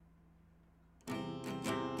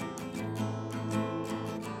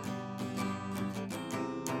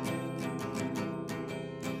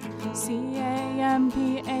CAMPADULTHOOD,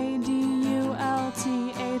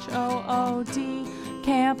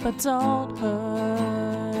 Camp Adulthood.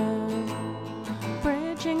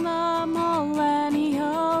 Bridging the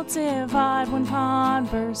millennial divide, one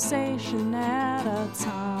conversation at a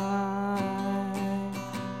time.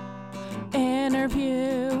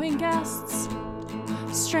 Interviewing guests,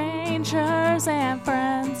 strangers and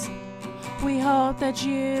friends. We hope that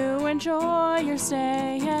you enjoy your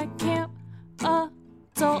stay at Camp Adulthood.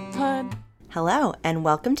 Hello, and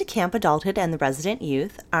welcome to Camp Adulthood and the Resident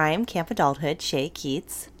Youth. I'm Camp Adulthood, Shay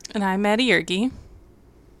Keats. And I'm Maddie Yergi.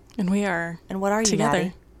 And we are And what are you, together.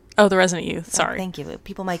 Maddie? Oh, the Resident Youth. Sorry. Oh, thank you.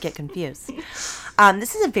 People might get confused.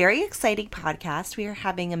 This is a very exciting podcast. We are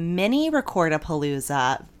having a mini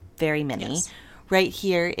Record-a-Palooza, very mini, Yes. right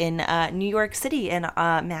here in New York City in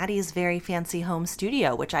Maddie's very fancy home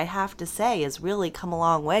studio, which I have to say has really come a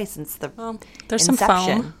long way since the There's inception.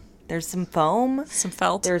 some foam, There's some foam. some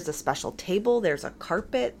felt. There's a special table. There's a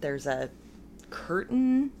carpet. There's a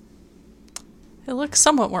curtain. It looks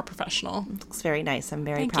somewhat more professional. Looks very nice. I'm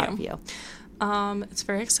very Thank proud you. of you. It's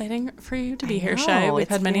very exciting for you to be I here, know, Shay. We've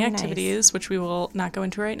it's had many very nice. activities, which we will not go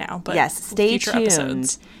into right now, but Yes, stay future tuned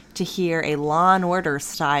episodes. to hear a Law and Order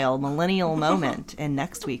style millennial moment in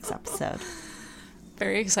next week's episode.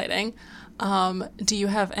 Very exciting. Do you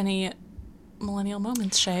have any millennial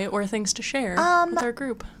moments, Shay, or things to share with our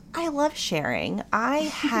group? I love sharing. I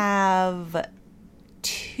have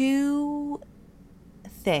two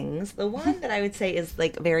things. The one that I would say is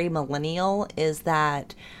like very millennial is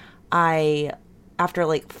that after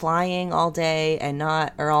like flying all day and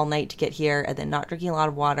all night to get here and then not drinking a lot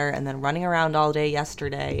of water and then running around all day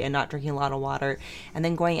yesterday and not drinking a lot of water and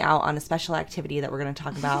then going out on a special activity that we're going to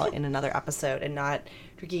talk about in another episode and not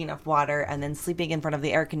drinking enough water and then sleeping in front of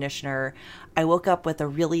the air conditioner, I woke up with a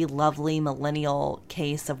really lovely millennial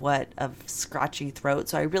case of scratchy throat.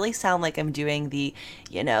 So I really sound like I'm doing the,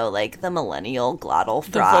 like the millennial glottal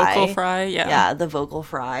fry. The vocal fry, yeah. Yeah, the vocal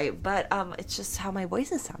fry. But it's just how my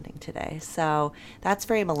voice is sounding today. So that's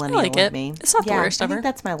very millennial I like of it. me. It's not the worst I ever. think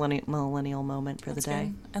that's my millennial moment for the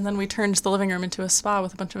day. Good. And then we turned the living room into a spa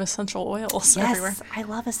with a bunch of essential oils everywhere. Yes, I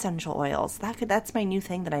love essential oils. That's my new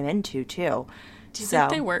thing that I'm into too. Do you think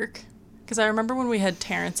they work? Because I remember when we had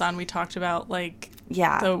Terrence on, we talked about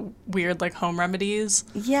the weird home remedies.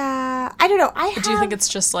 Yeah, I don't know. Do you think it's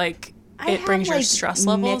just it brings your stress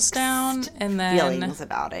levels down, and then feelings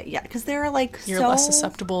about it? Yeah, because they're you're less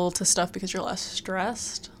susceptible to stuff because you're less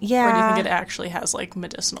stressed. Yeah, or do you think it actually has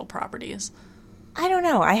medicinal properties? I don't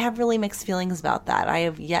know. I have really mixed feelings about that. I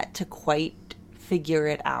have yet to quite figure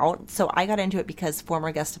it out. So I got into it because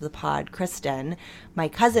former guest of the pod, Kristen, my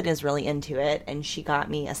cousin, is really into it, and she got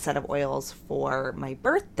me a set of oils for my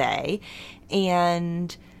birthday.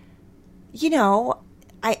 And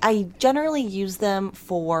I generally use them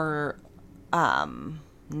for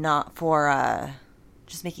not for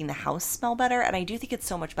just making the house smell better, and I do think it's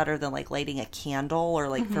so much better than lighting a candle or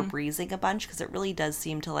Febrezing a bunch, because it really does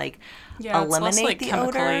seem to eliminate the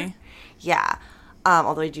odor. Yeah.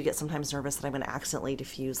 Although I do get sometimes nervous that I'm going to accidentally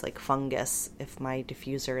diffuse fungus if my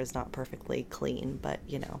diffuser is not perfectly clean, but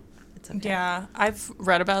it's okay. Yeah, I've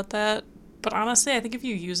read about that, but honestly, I think if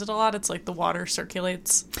you use it a lot, it's the water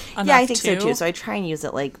circulates enough. Yeah, I think so too. So I try and use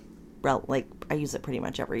it I use it pretty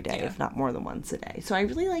much every day, if not more than once a day. So I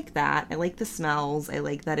really like that. I like the smells. I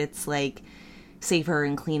like that it's safer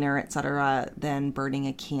and cleaner, etc., than burning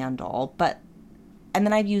a candle. And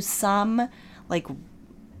then I've used some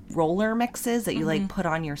roller mixes that you put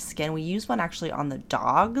on your skin. We used one actually on the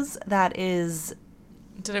dogs that is...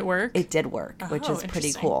 Did it work? It did work, which is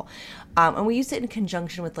pretty cool. And we used it in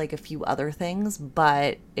conjunction with a few other things,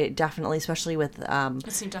 but it definitely, especially with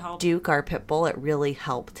it seemed to help. Duke, our pit bull, it really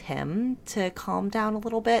helped him to calm down a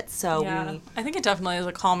little bit. So yeah, I think it definitely has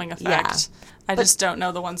a calming effect. Yeah. I just don't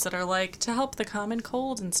know the ones that are to help the common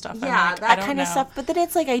cold and stuff. Yeah, that kind of stuff. But then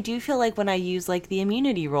it's I do feel when I use the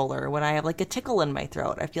immunity roller, when I have a tickle in my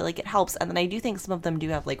throat, I feel it helps. And then I do think some of them do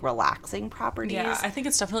have relaxing properties. Yeah, I think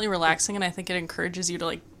it's definitely relaxing, and I think it encourages you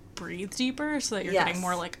to breathe deeper so that you're getting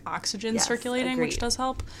more oxygen circulating, agreed. Which does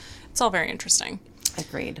help. It's all very interesting.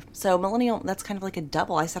 Agreed. So millennial, that's kind of a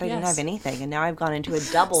double. I said I didn't have anything, and now I've gone into a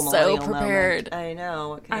double So millennial prepared. moment. I know.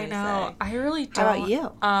 What can I know. say? I really don't. How about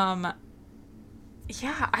you?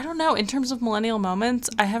 Yeah, I don't know. In terms of millennial moments,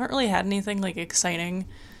 I haven't really had anything exciting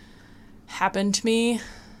happen to me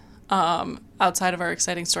outside of our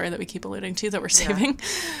exciting story that we keep alluding to that we're saving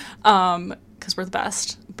because we're the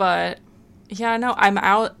best. But yeah, no, I'm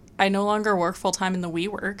out. I no longer work full-time in the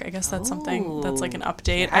WeWork. I guess that's something that's an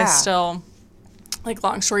update. Yeah. I still,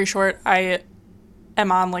 long story short, I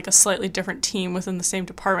am on a slightly different team within the same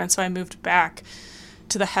department, so I moved back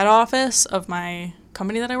to the head office of my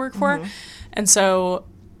company that I work for. And so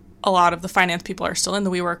a lot of the finance people are still in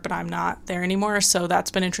the WeWork, but I'm not there anymore. So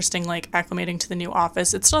that's been interesting, like acclimating to the new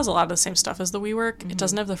office. It still has a lot of the same stuff as the WeWork. It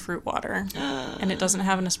doesn't have the fruit water and it doesn't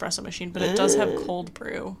have an espresso machine, but it does have cold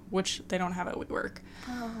brew, which they don't have at WeWork.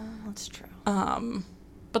 Oh, that's true.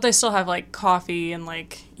 But they still have like coffee and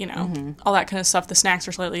like, you know, all that kind of stuff. The snacks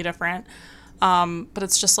are slightly different. But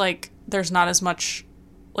it's just like there's not as much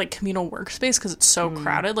like communal workspace because it's so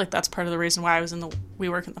crowded. Like that's part of the reason why I was in the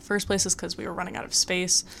WeWork in the first place, is because we were running out of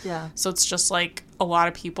space. Yeah. So it's just like a lot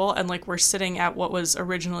of people, and like we're sitting at what was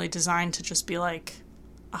originally designed to just be like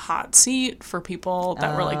a hot seat for people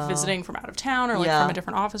that were like visiting from out of town or like from a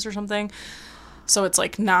different office or something. So it's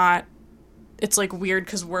like not, it's like weird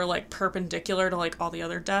because we're like perpendicular to like all the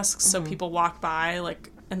other desks. So people walk by like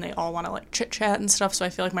and they all want to like chit chat and stuff. So I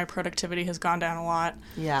feel like my productivity has gone down a lot.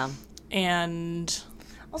 Yeah. And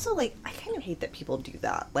also, like, I kind of hate that people do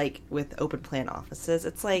that, like, with open plan offices.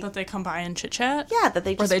 It's like... that they come by and chit-chat? Yeah, that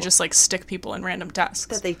they just... Or they just, like, stick people in random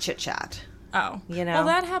desks? That they chit-chat. Oh. You know? Well,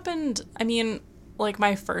 that happened... I mean, like,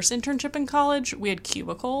 my first internship in college, we had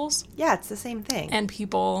cubicles. Yeah, it's the same thing. And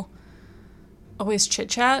people always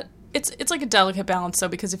chit-chat. It's like a delicate balance, though,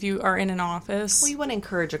 because if you are in an office... Well, you want to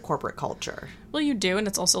encourage a corporate culture. Well, you do, and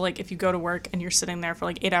it's also, like, if you go to work and you're sitting there for,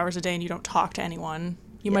 like, 8 hours a day and you don't talk to anyone...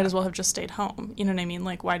 You might as well have just stayed home. You know what I mean?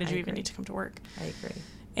 Like, why did you even need to come to work? I agree.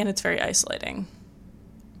 And it's very isolating.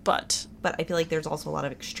 But I feel like there's also a lot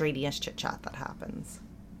of extraneous chit-chat that happens.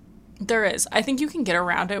 There is. I think you can get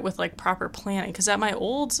around it with, like, proper planning. Because at my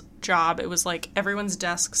old job, it was, like, everyone's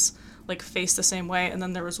desks, like, faced the same way. And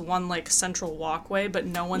then there was one, like, central walkway, but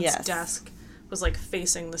no one's desk was, like,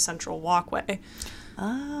 facing the central walkway.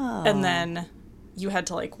 Oh. And then... you had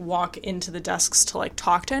to, like, walk into the desks to, like,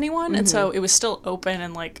 talk to anyone. And so it was still open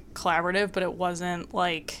and, like, collaborative, but it wasn't,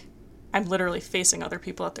 like, I'm literally facing other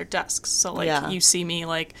people at their desks. So, like, you see me,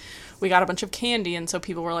 like, we got a bunch of candy, and so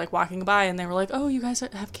people were, like, walking by, and they were like, oh, you guys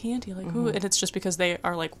have candy. Like, ooh. And it's just because they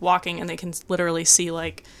are, like, walking, and they can literally see,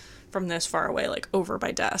 like, from this far away, like, over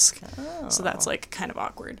my desk. Oh. So that's, like, kind of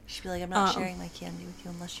awkward. You should be like, I'm not sharing my candy with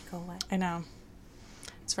you unless you go away. I know.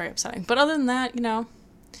 It's very upsetting. But other than that, you know...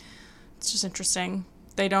 it's just interesting.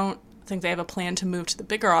 They don't think they have a plan to move to the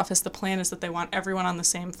bigger office. The plan is that they want everyone on the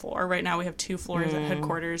same floor. Right now we have 2 floors at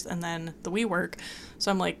headquarters and then the WeWork.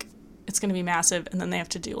 So I'm like, it's going to be massive. And then they have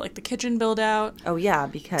to do like the kitchen build out. Oh yeah,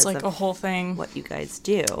 because it's like a whole thing. What you guys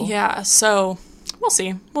do. Yeah. So we'll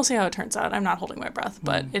see. We'll see how it turns out. I'm not holding my breath,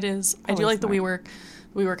 but it is, I do like the WeWork.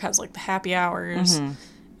 The WeWork has like the happy hours.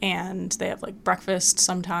 And they have like breakfast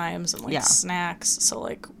sometimes and like snacks. So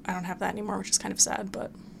like I don't have that anymore, which is kind of sad,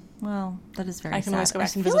 but... Well, that is very sad. I can always go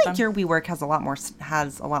back and visit visit them. I feel like your WeWork has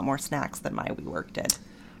a lot more snacks than my WeWork did.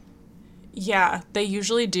 Yeah, they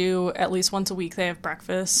usually do at least once a week they have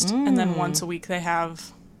breakfast, and then once a week they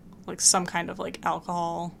have like some kind of like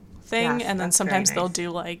alcohol thing, Yes, and then that's sometimes very they'll nice.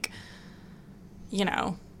 do like, you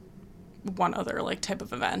know, one other like type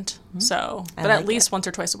of event. So, but at least once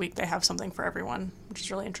or twice a week they have something for everyone, which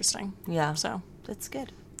is really interesting. Yeah. So that's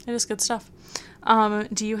good. It is good stuff.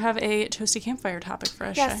 Do you have a toasty campfire topic for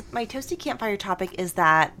us, Yes, Shay? my toasty campfire topic is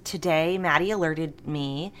that today Maddie alerted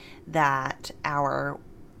me that our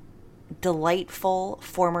delightful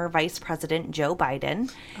former Vice President Joe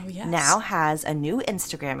Biden now has a new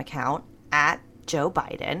Instagram account at Joe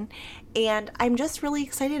Biden, and I'm just really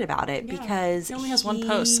excited about it because he only has one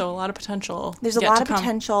post, so a lot of potential. There's a lot of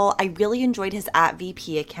potential. I really enjoyed his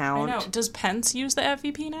 @VP account. I know. Does Pence use the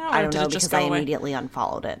 @VP now? Or I don't know did it just because go I away? immediately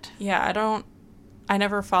unfollowed it. Yeah, I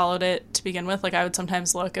never followed it to begin with. Like, I would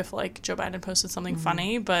sometimes look if, like, Joe Biden posted something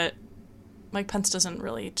funny, but Mike Pence doesn't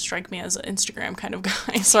really strike me as an Instagram kind of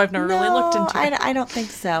guy, so I've never really looked into it. I don't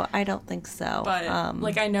think so. But,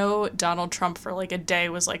 like, I know Donald Trump for, like, a day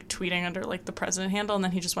was, like, tweeting under, like, the president handle, and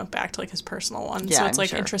then he just went back to, like, his personal one. Yeah, so it's, I'm like,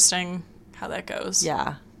 sure. interesting how that goes.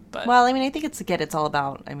 Yeah. But, well, I mean, I think it's all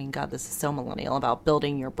about, I mean, God, this is so millennial, about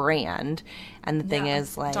building your brand. And the thing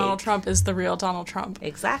is, like... Donald Trump is the real Donald Trump.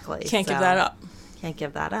 Exactly. Can't give that up. Can't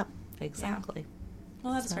give that up. Exactly. Yeah.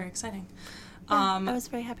 Well, that's very exciting. Yeah, I was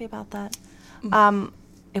very happy about that.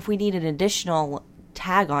 If we need an additional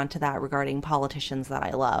tag onto that regarding politicians that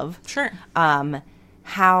I love. Sure.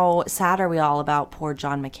 How sad are we all about poor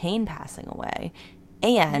John McCain passing away?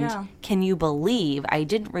 And can you believe, I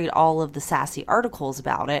didn't read all of the sassy articles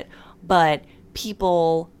about it, but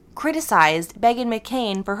people criticized Meghan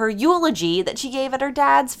McCain for her eulogy that she gave at her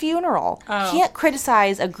dad's funeral. Can't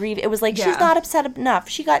criticize a grief. It was like, she's not upset enough.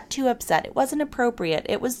 She got too upset. It wasn't appropriate.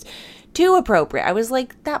 It was too appropriate. I was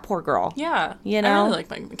like, that poor girl. Yeah. You know? I really like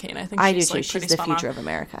Meghan McCain. I think I she's do too. like, She's pretty the spot future on. of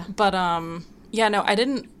America. But, yeah, no, I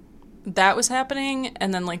didn't that was happening,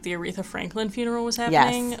 and then like the Aretha Franklin funeral was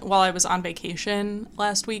happening while I was on vacation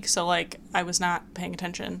last week, so like I was not paying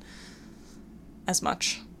attention as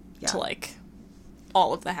much to like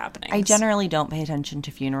all of the happenings. I generally don't pay attention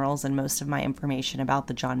to funerals, and most of my information about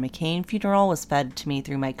the John McCain funeral was fed to me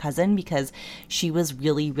through my cousin because she was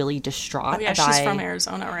really, really distraught. Oh, yeah, she's from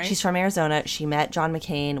Arizona, right? She's from Arizona. She met John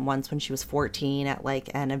McCain once when she was 14 at like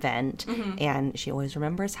an event, and she always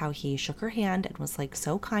remembers how he shook her hand and was like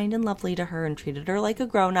so kind and lovely to her and treated her like a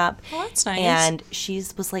grown-up. Oh, that's nice. And she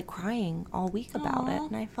was like crying all week about it,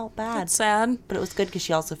 and I felt bad. That's sad. But it was good because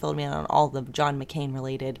she also filled me in on all the John McCain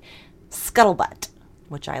related scuttlebutt,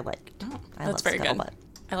 which I liked. Oh, I that's love very good.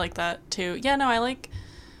 I like that too. Yeah, no, I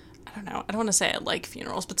don't know. I don't want to say I like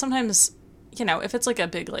funerals, but sometimes, you know, if it's like a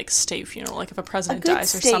big like state funeral, like if a president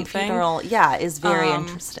dies or something. Funeral, yeah, is very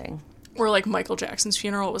interesting. Or like Michael Jackson's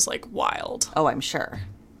funeral was like wild. Oh, I'm sure.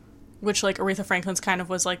 Which like Aretha Franklin's kind of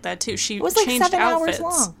was like that too. She it was like changed 7 outfits.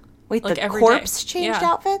 hours long. Wait, like the every corpse day. changed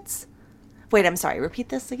outfits? Wait, I'm sorry. Repeat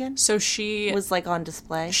this again. So she was like on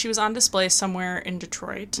display. She was on display somewhere in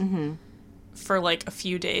Detroit for like a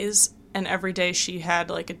few days, and every day she had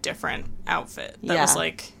like a different outfit that was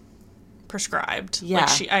like prescribed. Yeah.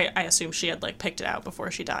 Like I assume she had like picked it out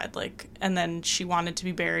before she died. Like, and then she wanted to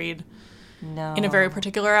be buried in a very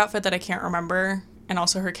particular outfit that I can't remember. And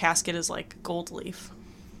also her casket is like gold leaf.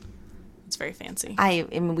 It's very fancy. I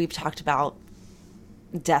mean, we've talked about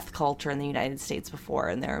death culture in the United States before,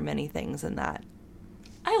 and there are many things in that.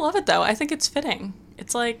 I love it though. I think it's fitting.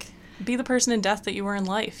 It's like, be the person in death that you were in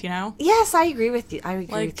life, you know? Yes, I agree with you. I agree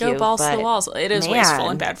like, with you. Go balls to the walls. It is wasteful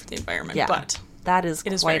and bad for the environment, yeah, but that is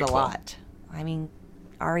quite a cool. lot. I mean,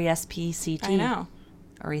 RESPCT. I know.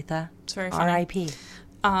 Aretha. It's very funny. R.I.P.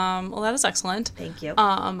 Well, that is excellent. Thank you.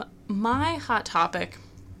 My hot topic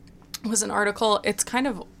was an article. It's kind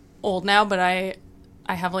of old now, but I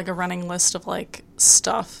have like a running list of like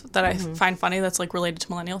stuff that I find funny that's like related to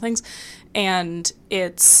millennial things, and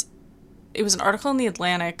it was an article in the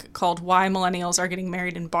Atlantic called "Why Millennials Are Getting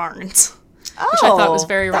Married in Barns," which I thought was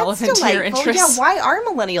very relevant to your interest. Yeah, why are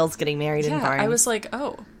millennials getting married in barns? I was like,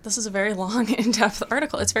 oh, this is a very long, in-depth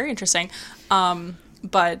article. It's very interesting,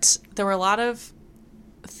 but there were a lot of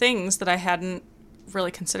things that I hadn't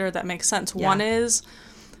really considered that make sense. Yeah. One is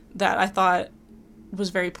that I thought was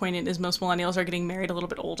very poignant is most millennials are getting married a little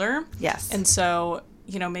bit older. Yes. And so,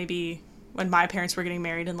 you know, maybe when my parents were getting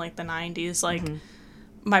married in like the 90s, like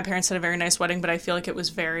my parents had a very nice wedding, but I feel like it was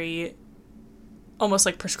very almost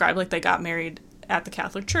like prescribed. Like they got married at the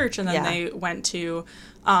Catholic Church and then they went to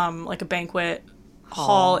like a banquet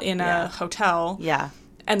hall in a hotel. Yeah.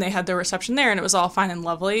 And they had their reception there and it was all fine and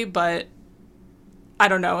lovely, but I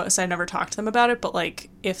don't know, so I never talked to them about it, but like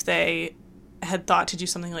if they had thought to do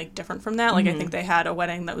something like different from that, like I think they had a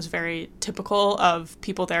wedding that was very typical of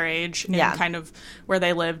people their age and kind of where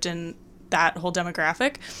they lived and that whole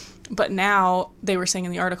demographic. But now they were saying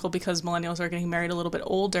in the article, because millennials are getting married a little bit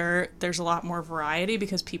older, there's a lot more variety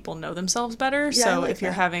because people know themselves better. Yeah, so like if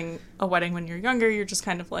you're having a wedding when you're younger, you're just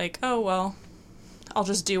kind of like, oh, well, I'll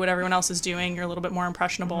just do what everyone else is doing. You're a little bit more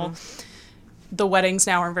impressionable. The weddings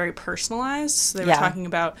now are very personalized. So they were talking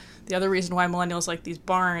about the other reason why millennials like these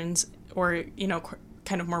barns or, you know,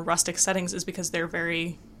 kind of more rustic settings is because they're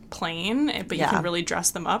very plain, but you can really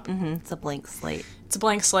dress them up. It's a blank slate. It's a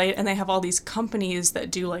blank slate, and they have all these companies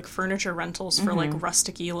that do, like, furniture rentals for, like,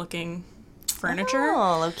 rustic-y looking furniture.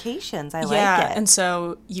 Oh, locations. I like it. Yeah, and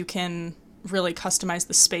so you can really customize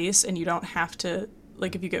the space, and you don't have to,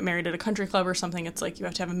 like, if you get married at a country club or something, it's like you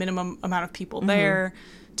have to have a minimum amount of people there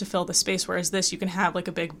to fill the space, whereas this, you can have, like,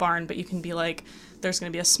 a big barn, but you can be, like, there's going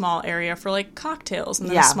to be a small area for, like, cocktails, and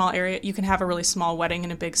then a small area, you can have a really small wedding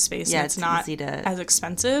in a big space, and it's not easy to as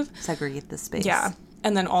expensive. segregate the space. Yeah,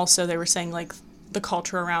 and then also they were saying, like, the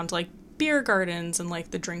culture around, like, beer gardens and,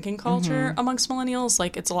 like, the drinking culture amongst millennials,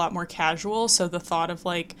 like, it's a lot more casual, so the thought of,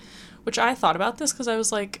 like, which I thought about this, because I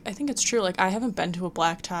was like, I think it's true, like, I haven't been to a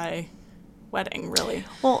black tie wedding, really.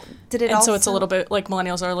 Well, did it and also... so it's a little bit, like,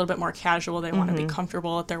 millennials are a little bit more casual, they want to be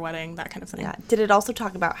comfortable at their wedding, that kind of thing. Yeah. Did it also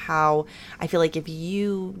talk about how I feel like if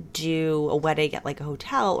you do a wedding at like a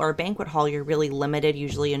hotel or a banquet hall, you're really limited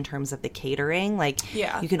usually in terms of the catering. Like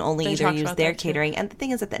you can only either use their catering. And the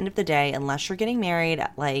thing is, at the end of the day, unless you're getting married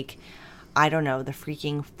at like, I don't know, the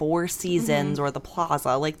freaking Four Seasons or the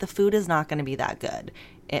Plaza, like the food is not going to be that good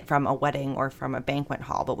from a wedding or from a banquet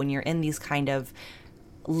hall. But when you're in these kind of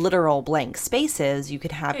literal blank spaces, you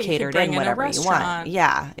could have catered in whatever you want.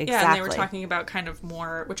 Yeah, exactly. Yeah, and they were talking about kind of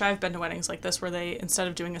more, which I've been to weddings like this, where they, instead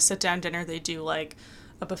of doing a sit-down dinner, they do like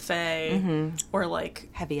a buffet or like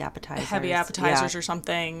heavy appetizers or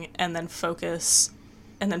something, and then focus,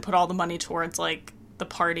 and then put all the money towards like the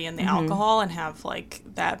party and the alcohol and have, like,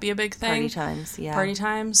 that be a big thing. Party times, yeah. Party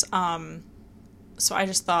times. So I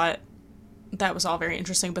just thought that was all very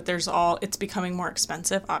interesting, but it's becoming more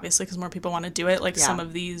expensive, obviously, because more people want to do it. Like, some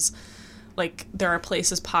of these, like, there are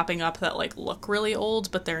places popping up that, like, look really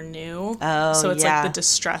old, but they're new. Oh, so it's, like, the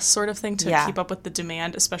distress sort of thing to keep up with the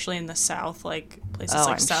demand, especially in the South, like, places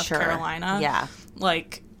like South Carolina. Yeah.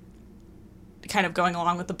 Like, kind of going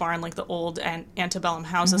along with the barn, like, the old antebellum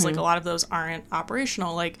houses, like, a lot of those aren't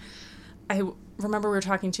operational. Like, I remember we were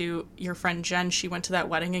talking to your friend Jen. She went to that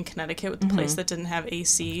wedding in Connecticut with the place that didn't have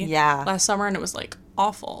AC last summer, and it was, like,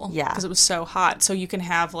 awful. Yeah. Because it was so hot. So you can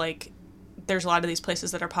have, like, there's a lot of these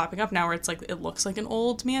places that are popping up now where it's, like, it looks like an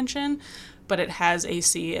old mansion, but it has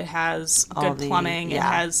AC, it has good plumbing, it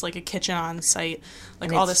has, like, a kitchen on site,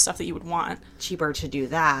 like, all this stuff that you would want. Cheaper to do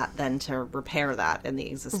that than to repair that in the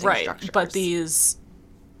existing structures. But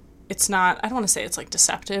it's not, I don't want to say it's, like,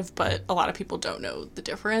 deceptive, but a lot of people don't know the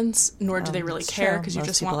difference, nor do they really care, because you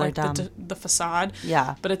just want, like, the facade.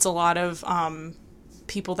 Yeah. But it's a lot of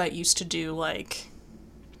people that used to do, like,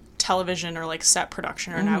 television or, like, set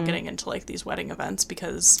production are now getting into, like, these wedding events,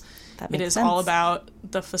 because it is all about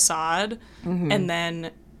the facade. And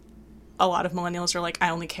then a lot of millennials are like,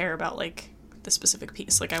 I only care about, like, the specific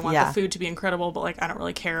piece. Like, I want the food to be incredible, but, like, I don't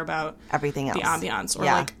really care about everything else, the ambiance, or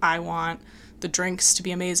like, I want the drinks to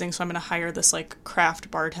be amazing, so I'm going to hire this, like,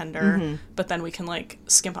 craft bartender, but then we can, like,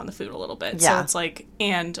 skimp on the food a little bit. So it's like,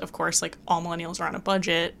 and of course, like, all millennials are on a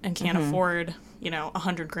budget and can't afford, you know,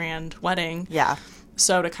 $100,000 wedding. Yeah.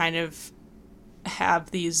 So to kind of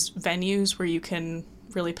have these venues where you can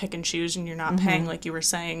really pick and choose, and you're not paying, like you were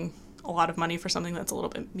saying, a lot of money for something that's a little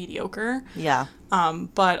bit mediocre. Yeah.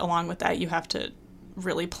 But along with that, you have to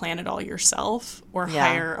really plan it all yourself, or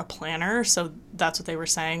hire a planner. So that's what they were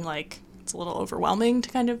saying, like, it's a little overwhelming to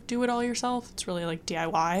kind of do it all yourself. It's really, like,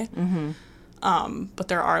 DIY. But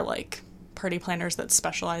there are, like, party planners that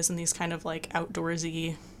specialize in these kind of, like,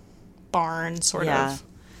 outdoorsy barn sort of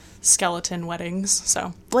skeleton weddings.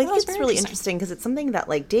 So, well, I think it's really interesting because it's something that,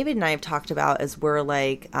 like, David and I have talked about as we're,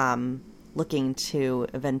 like, looking to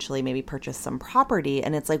eventually maybe purchase some property,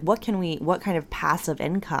 and it's like, what kind of passive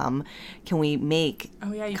income can we make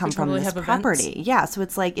come from this property? Events. Yeah, so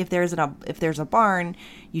it's like, if there's a barn,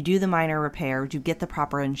 you do the minor repair, you get the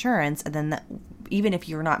proper insurance, and then even if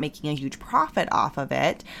you're not making a huge profit off of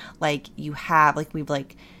it, like, you have, like, we've,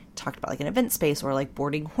 like, talked about, like, an event space, or, like,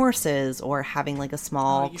 boarding horses, or having, like, a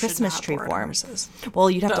small Christmas tree farm.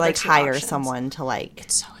 Well, you'd have to, like, hire someone to, like,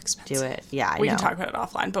 it's so expensive. Do it. Yeah, we can talk about it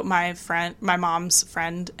offline. But my mom's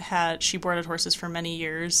friend she boarded horses for many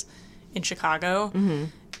years in Chicago,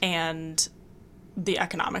 and the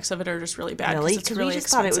economics of it are just really bad. Really? Because we just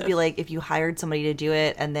thought it would be like if you hired somebody to do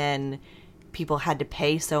it, and then people had to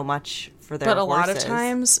pay so much for their horses. But a lot of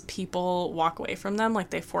times people walk away from them, like,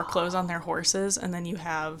 they foreclose on their horses, and then you're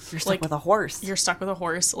stuck with a horse. You're stuck with a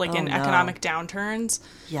horse, like, in economic downturns.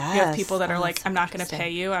 Yes. You have people that are like, I'm not going to pay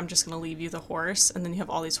you, I'm just going to leave you the horse, and then you have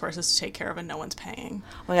all these horses to take care of, and no one's paying.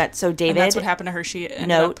 Oh my God, so David... And that's what happened to her. She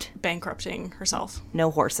ended up bankrupting herself.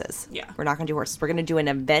 No horses. Yeah. We're not going to do horses. We're going to do an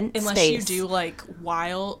event Unless space. you do, like,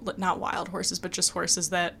 not wild horses, but just horses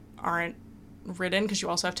that aren't ridden, because you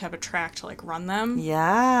also have to have a track to, like, run them.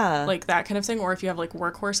 Yeah. Like, that kind of thing. Or if you have, like,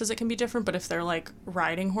 work horses, it can be different. But if they're, like,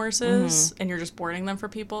 riding horses and you're just boarding them for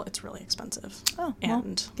people, it's really expensive. Oh,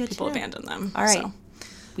 and people abandon them. All right. So.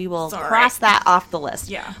 We will cross that off the list.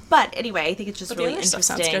 Yeah. But anyway, I think it's just really interesting.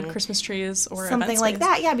 Sounds good. Christmas trees or something like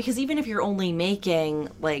that. Yeah, because even if you're only making,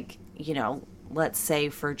 like, you know, let's say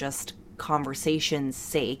for just conversation's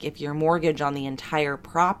sake, if your mortgage on the entire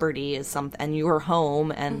property is and your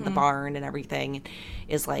home and the barn and everything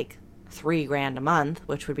is like $3,000 a month,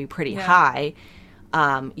 which would be pretty high,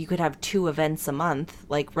 you could have 2 events a month,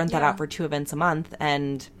 like, rent that out for 2 events a month,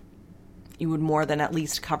 and you would more than at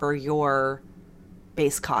least cover your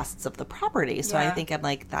base costs of the property. So I think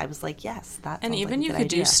I was like, yes, that. And even like you could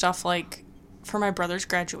do stuff like, for my brother's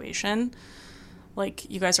graduation,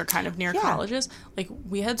 like, you guys are kind of near colleges. Like,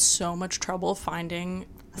 we had so much trouble finding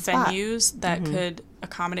venues that could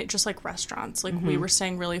accommodate just, like, restaurants. Like, we were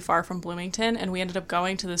staying really far from Bloomington, and we ended up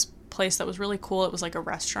going to this place that was really cool. It was, like, a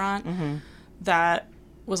restaurant that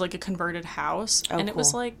was, like, a converted house. And it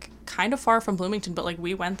was, like, kind of far from Bloomington, but, like,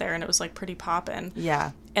 we went there, and it was, like, pretty poppin'.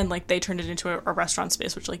 Yeah. And, like, they turned it into a restaurant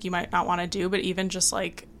space, which, like, you might not want to do, but even just,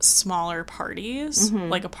 like, smaller parties,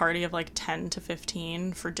 like a party of, like, 10 to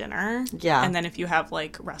 15 for dinner. Yeah. And then if you have,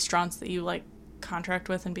 like, restaurants that you, like, contract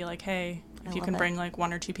with and be like, hey, if you can bring, like,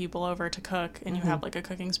 1 or 2 people over to cook, and you have, like, a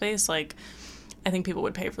cooking space, like, I think people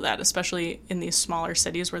would pay for that, especially in these smaller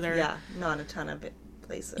cities where they're... Yeah, not a ton of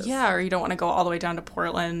places. Yeah, or you don't want to go all the way down to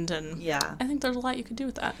Portland, and Yeah. I think there's a lot you could do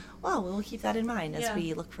with that. Well, we'll keep that in mind as Yeah.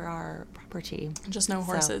 we look for our property. Just no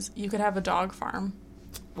horses. You could have a dog farm.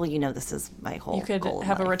 Well, you know, this is my whole You could goal in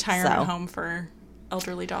have a life, retirement so. home for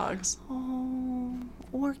elderly dogs. Oh,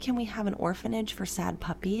 or can we have an orphanage for sad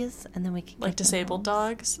puppies, and then we can Like get them disabled homes?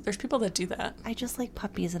 dogs. There's people that do that. I just like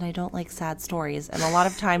puppies, and I don't like sad stories. And a lot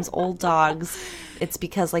of times, old dogs, it's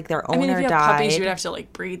because like their I owner mean, if you have died. puppies, you'd have to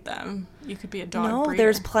like breed them. You could be a dog No, breeder.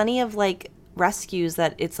 there's plenty of like rescues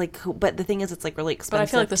that it's like, but the thing is, it's like really expensive. But I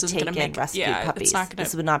feel like this to isn't take gonna in make- rescue yeah, it's puppies. not gonna-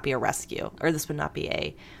 This would not be a rescue, or this would not be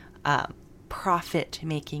a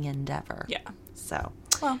profit-making endeavor. Yeah. So,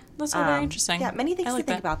 Well, that's all very interesting. yeah, many things I to like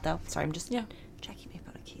think that. about, though. Sorry, I'm just Yeah. checking my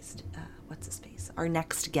phone in case. What's his face? Our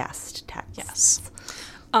next guest text. Yes.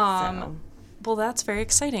 So, Well, that's very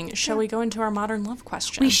exciting. Shall we go into our modern love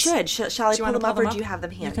questions? we should. Shall I Do you pull wanna them up, or do you have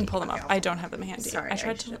them handy? You can pull them Okay, up. I'll I don't have them handy. Sorry, I I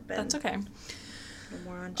tried should to. have been- That's okay.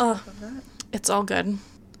 more on top of that. It's all good.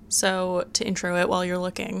 So, to intro it while you're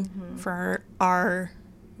looking for our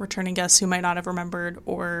returning guests who might not have remembered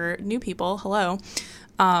or new people, hello.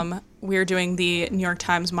 We're doing the New York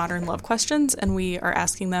Times Modern Love Questions, and we are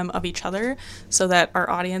asking them of each other so that our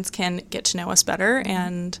audience can get to know us better,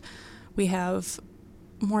 and we have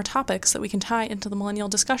more topics that we can tie into the millennial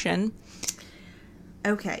discussion.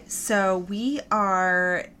 Okay, so we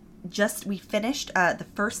finished the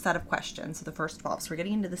first set of questions, so the first 12. So we're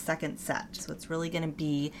getting into the second set. So it's really going to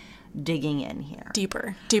be digging in here.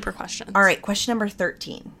 Deeper questions. All right, question number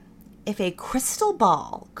 13. If a crystal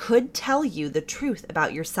ball could tell you the truth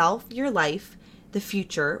about yourself, your life, the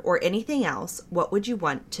future, or anything else, what would you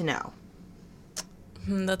want to know?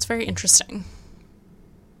 That's very interesting.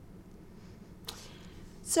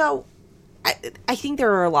 So I think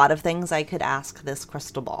there are a lot of things I could ask this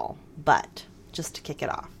crystal ball, but just to kick it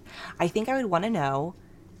off, I think I would want to know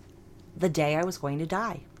the day I was going to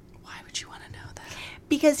die. Why would you want to know that?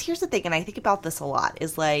 Because here's the thing, and I think about this a lot,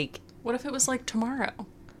 is like, What if it was like tomorrow?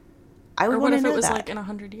 I would Or want what to if know it was that. like in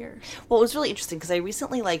 100 years? Well, it was really interesting because I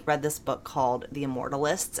recently like read this book called The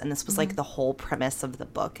Immortalists, and this was like the whole premise of the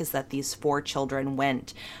book is that these 4 children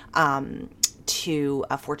went to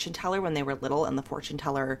a fortune teller when they were little, and the fortune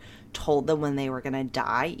teller told them when they were going to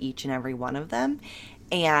die, each and every one of them.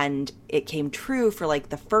 And it came true for like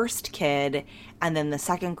the first kid, and then the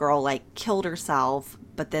second girl like killed herself,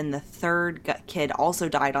 but then the third kid also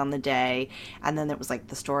died on the day, and then it was like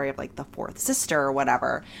the story of like the fourth sister or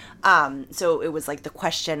whatever. So it was like the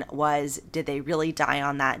question was, did they really die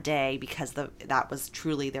on that day because that was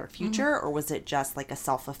truly their future, or was it just like a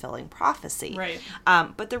self-fulfilling prophecy? Right.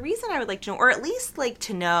 But the reason I would like to know, or at least like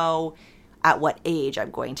to know at what age I'm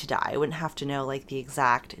going to die. I wouldn't have to know like the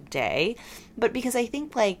exact day, but because I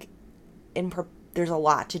think like there's a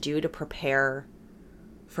lot to do to prepare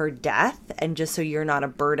for death, and just so you're not a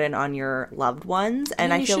burden on your loved ones.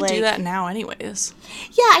 And I feel you like should do that now anyways.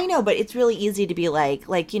 yeah, I know, but it's really easy to be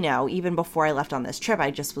like, you know, even before I left on this trip, I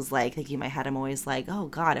just was like thinking in my head, I'm always like, oh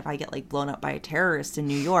God, if I get like blown up by a terrorist in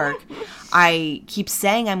New York, I keep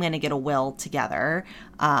saying I'm going to get a will together.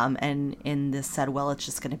 And in this said will, it's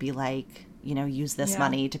just going to be like, you know, use this Yeah.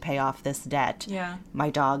 money to pay off this debt. Yeah. My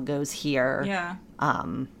dog goes here. Yeah.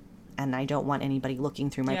 And I don't want anybody looking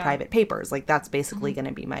through my Yeah. private papers. Like that's basically going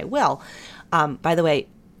to be my will. By the way,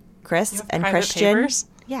 Chris have and private Christian. papers?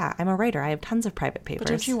 Yeah, I'm a writer. I have tons of private papers.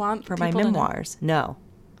 don't you want for my people to know? memoirs? No,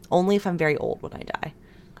 only if I'm very old when I die.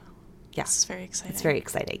 Yeah, This is very exciting. it's very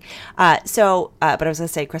exciting. But I was going to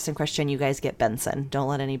say, Chris and Christian, you guys get Benson. Don't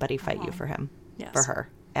let anybody fight you for him. Yes. For her.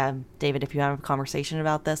 David, if you have a conversation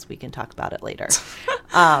about this, we can talk about it later.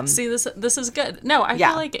 See, this is good. No, I yeah.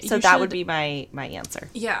 feel like So you that should- would be my answer.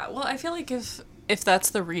 Yeah, well, I feel like if that's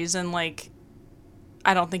the reason, like,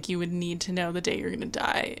 I don't think you would need to know the day you're going to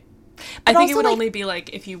die. I think also, it would like- only be, like,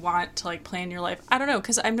 if you want to, like, plan your life. I don't know,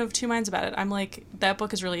 because I'm of two minds about it. I'm like, that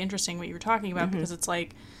book is really interesting, what you were talking about, because it's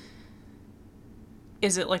like,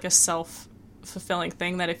 is it, like, a self-fulfilling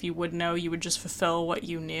thing that if you would know, you would just fulfill what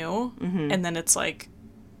you knew? And then it's like,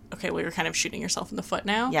 okay, well, you're kind of shooting yourself in the foot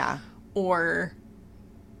now. Yeah. Or,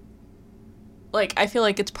 like, I feel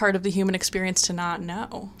like it's part of the human experience to not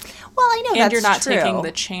know. Well, I know And that's you're not true. taking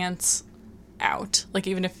the chance out. Like,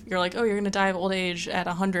 even if you're like, oh, you're going to die of old age at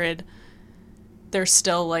 100, there's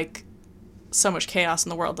still, like, so much chaos in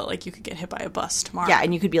the world that, like, you could get hit by a bus tomorrow. Yeah,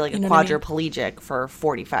 and you could be like You a know what I mean? quadriplegic for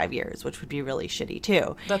 45 years, which would be really shitty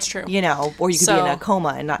too. That's true. You know, or you could be in So- a coma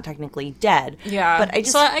and not technically dead. Yeah. But I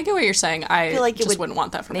just so I get what you're saying. I feel like it just would wouldn't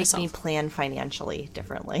want that for make myself. me plan financially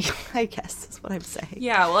differently, I guess is what I'm saying.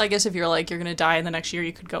 Yeah, well, I guess if you're like, you're going to die in the next year,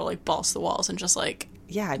 you could go, like, balls to the walls and just, like,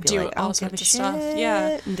 Yeah, I'd be do like, all I'll sorts give a of stuff. shit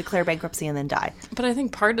Yeah. and declare bankruptcy and then die. But I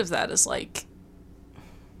think part of that is, like,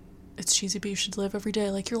 it's cheesy, but you should live every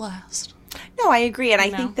day like your last. No, I agree. And I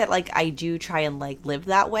know? think that, like, I do try and, like, live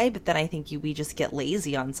that way. But then I think we just get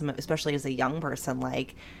lazy on some, especially as a young person.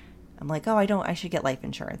 Like, I'm like, oh, I should get life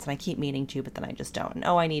insurance. And I keep meaning to, but then I just don't. And,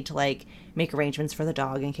 oh, I need to, like, make arrangements for the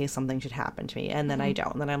dog in case something should happen to me. And then I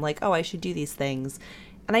don't. And then I'm like, oh, I should do these things.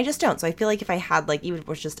 And I just don't. So I feel like if I had, like, even if it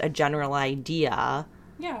was just a general idea,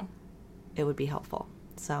 Yeah. it would be helpful.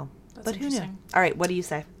 So, That's but who knew? interesting. All right, what do you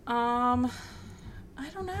say? I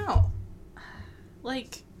don't know.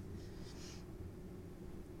 Like,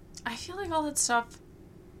 I feel like all that stuff,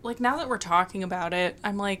 like, now that we're talking about it,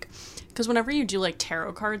 I'm like, because whenever you do, like,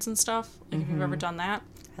 tarot cards and stuff, like, if you've ever done that,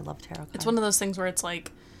 I love tarot cards. it's one of those things where it's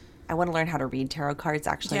like, I want to learn how to read tarot cards,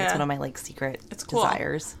 actually. It's Yeah. one of my, like, secret It's cool.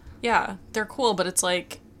 desires. yeah, they're cool, but it's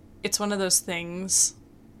like, it's one of those things,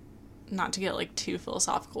 not to get, like, too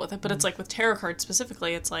philosophical with it, but it's like with tarot cards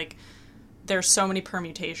specifically, it's like, there's so many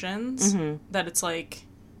permutations that it's like,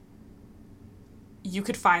 you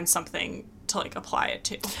could find something to, like, apply it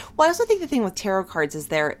to. Well, I also think the thing with tarot cards is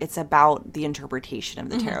it's about the interpretation of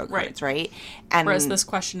the tarot right. cards, right? And Whereas this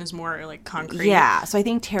question is more, like, concrete. yeah, so I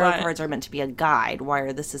think tarot But- cards are meant to be a guide,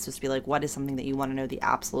 where this is supposed to be like, what is something that you want to know the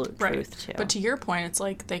absolute Right. truth to? But to your point, it's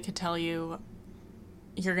like they could tell you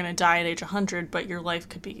you're going to die at age 100, but your life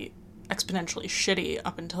could be exponentially shitty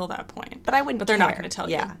up until that point. But I wouldn't But they're not care. going to tell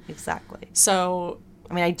you. Yeah, exactly. So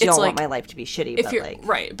I mean, I don't like, want my life to be shitty, if but you're like...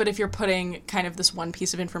 right, but if you're putting kind of this one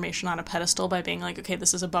piece of information on a pedestal by being like, okay,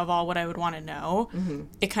 this is above all what I would want to know,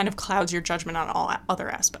 it kind of clouds your judgment on all other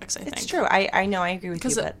aspects, I think. It's true. I know, I agree with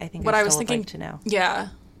you, but I think what I was still would thinking like to know. Yeah.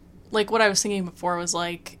 Like, what I was thinking before was,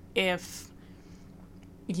 like, if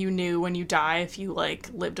you knew when you die if you, like,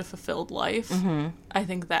 lived a fulfilled life, I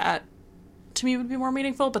think that, to me, would be more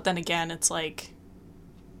meaningful. But then again, it's like...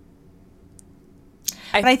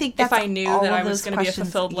 But I think that's if I knew all that of I was those going to be a questions-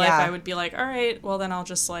 fulfilled life, yeah. I would be like, all right, well, then I'll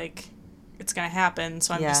just, like, it's going to happen,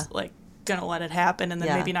 so I'm Yeah. just, like, going to let it happen, and then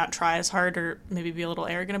Yeah. maybe not try as hard, or maybe be a little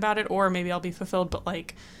arrogant about it, or maybe I'll be fulfilled, but,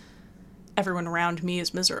 like, everyone around me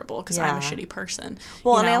is miserable because I'm a Yeah. shitty person.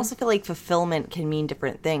 Well, you and I know? also feel like fulfillment can mean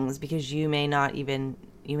different things, because you may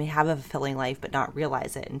have a fulfilling life but not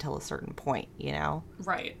realize it until a certain point, you know?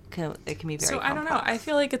 Right. It can be very So I don't know. complex. I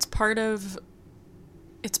feel like it's part of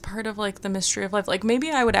like the mystery of life. Like, maybe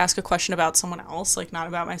I would ask a question about someone else, like, not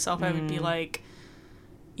about myself. I would be like,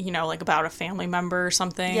 you know, like, about a family member or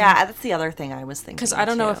something. Yeah, that's the other thing I was thinking. Because I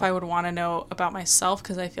don't know too. if I would want to know about myself,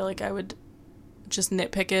 because I feel like I would just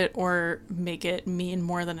nitpick it or make it mean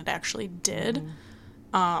more than it actually did.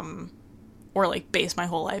 Or, like, base my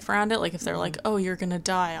whole life around it. Like, if they're like, oh, you're going to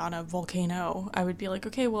die on a volcano, I would be like,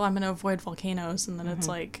 okay, well, I'm going to avoid volcanoes. And then it's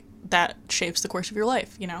like, that shapes the course of your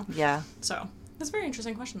life, you know? Yeah. So, that's a very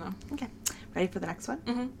interesting question, though. Okay. Ready for the next one?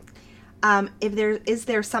 Mm-hmm. Is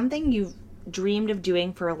there something you've dreamed of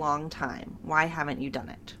doing for a long time? Why haven't you done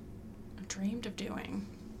it? I dreamed of doing.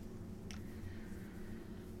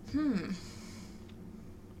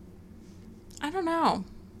 I don't know.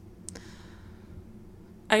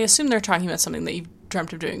 I assume they're talking about something that you've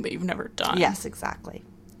dreamt of doing but you've never done. Yes, exactly.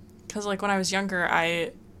 Because, like, when I was younger,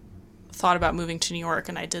 I thought about moving to New York,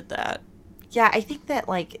 and I did that. Yeah, I think that,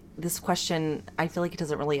 like, this question, I feel like it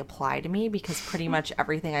doesn't really apply to me, because pretty much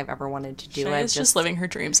everything I've ever wanted to do, I've Shana's just living her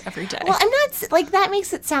dreams every day. Well, I'm not, like, that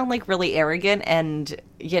makes it sound, like, really arrogant and,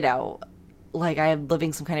 you know, like I'm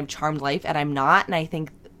living some kind of charmed life, and I'm not. And I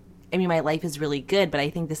think, I mean, my life is really good, but I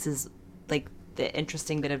think this is, like, the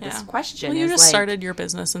interesting bit of this question. Well, you is, just like, started your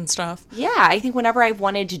business and stuff. Yeah, I think whenever I've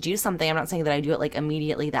wanted to do something, I'm not saying that I do it, like,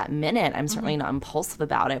 immediately that minute. I'm certainly not impulsive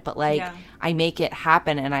about it, but, like, Yeah. I make it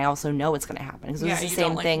happen, and I also know it's going to happen. Because it's the you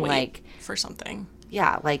same don't, thing, wait like, for something.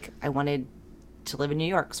 yeah, like, I wanted to live in New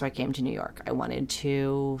York, so I came to New York. I wanted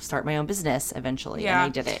to start my own business eventually, and I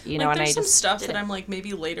did it, you know, like, and I there's some just stuff did that it. I'm like,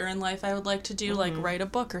 maybe later in life I would like to do, like, write a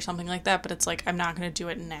book or something like that, but it's like, I'm not going to do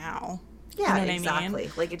it now. Yeah, you know what exactly. I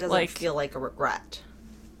mean? Like, it doesn't Like- feel like a regret.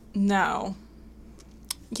 No.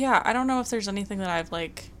 Yeah, I don't know if there's anything that I've,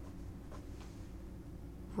 like,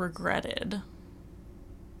 regretted.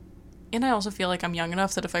 And I also feel like I'm young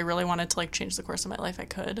enough that if I really wanted to, like, change the course of my life, I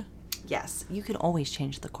could. Yes, you can always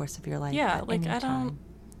change the course of your life. Yeah, at like, any time.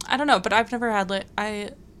 I don't know, but I've never had, like,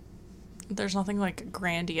 there's nothing, like,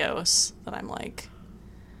 grandiose that I'm, like,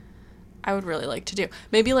 I would really like to do.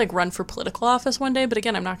 Maybe, like, run for political office one day, but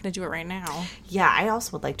again, I'm not going to do it right now. Yeah, I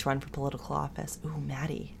also would like to run for political office. Ooh,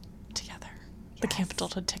 Maddie. Together. The Yes. Camp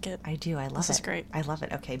Adulthood ticket. I do. I love it. This is great. I love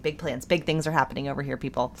it. Okay, big plans. Big things are happening over here,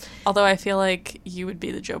 people. Although I feel like you would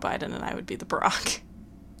be the Joe Biden and I would be the Barack.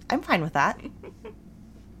 I'm fine with that.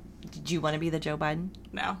 Did you want to be the Joe Biden?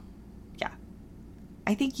 No. Yeah.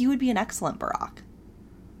 I think you would be an excellent Barack.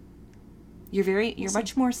 You're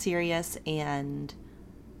much more serious and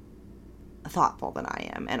thoughtful than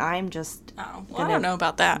I am. And I'm just Oh, well, I don't know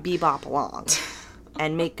about that. bebop along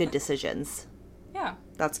and make good decisions. Yeah.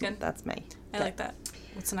 That's good. That's me. I like that.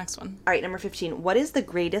 What's the next one? All right, number 15. What is the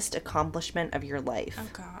greatest accomplishment of your life? Oh,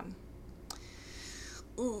 God.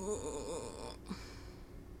 Ooh.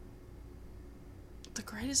 The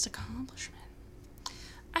greatest accomplishment.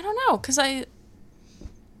 I don't know, because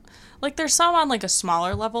like, there's some on, like, a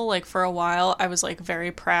smaller level. Like, for a while, I was, like,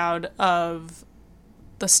 very proud of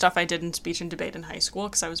the stuff I did in speech and debate in high school,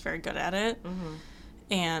 because I was very good at it. Mm-hmm.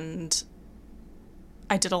 And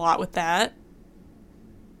I did a lot with that.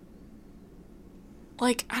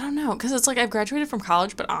 Like, I don't know, because it's, like, I've graduated from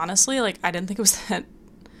college, but honestly, like, I didn't think it was that...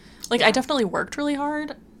 Like, I definitely worked really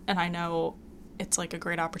hard, and I know it's, like, a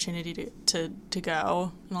great opportunity to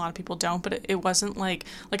go, and a lot of people don't, but it wasn't, like,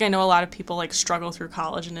 I know a lot of people, like, struggle through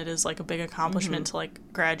college, and it is, like, a big accomplishment to, like,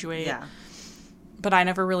 graduate. Yeah. But I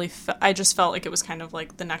never really... I just felt like it was kind of,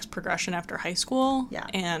 like, the next progression after high school. Yeah.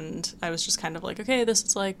 And I was just kind of like, okay, this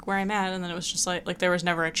is, like, where I'm at, and then it was just, like, there was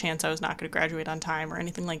never a chance I was not going to graduate on time or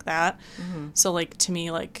anything like that. Mm-hmm. So, like, to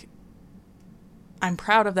me, like, I'm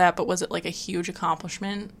proud of that, but was it, like, a huge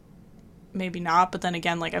accomplishment? Maybe not, but then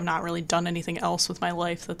again, like, I've not really done anything else with my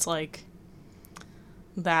life that's, like,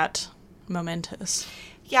 that momentous.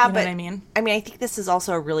 Yeah, You know but what I mean? I think this is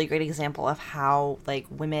also a really great example of how, like,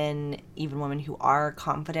 women, even women who are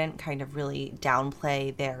confident, kind of really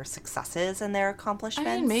downplay their successes and their accomplishments.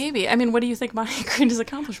 I mean, maybe. I mean, what do you think my greatest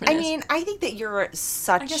accomplishment is? I mean, I think that you're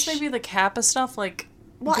such... I guess maybe the Kappa stuff, like,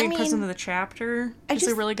 Well, being I mean, president of the chapter is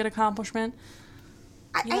a really good accomplishment.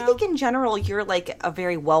 I think in general you're, like, a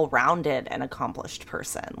very well-rounded and accomplished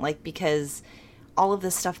person. Like, because all of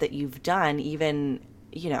the stuff that you've done, even,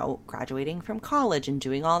 you know, graduating from college and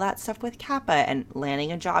doing all that stuff with Kappa and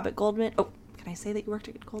landing a job at Goldman... Oh, can I say that you worked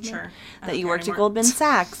at Goldman? Sure. That you worked at Goldman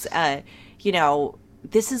Sachs. You know,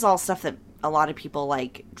 this is all stuff that a lot of people,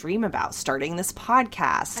 like, dream about. Starting this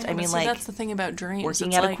podcast. I mean, like... that's the thing about dreams. Working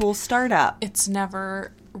it's at like, a cool startup. It's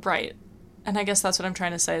never... Right. And I guess that's what I'm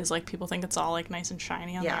trying to say is, like, people think it's all, like, nice and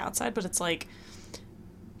shiny on the outside, but it's, like,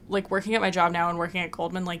 working at my job now and working at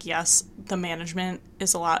Goldman, like, yes, the management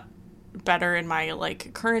is a lot better in my,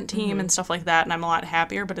 like, current team and stuff like that, and I'm a lot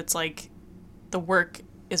happier, but it's, like, the work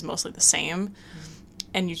is mostly the same,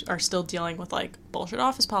 and you are still dealing with, like, bullshit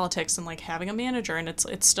office politics and, like, having a manager, and it's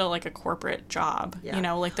still, like, a corporate job, you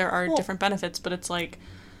know? Like, there are different benefits, but it's, like,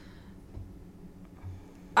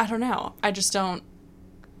 I don't know. I just don't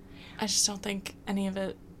think any of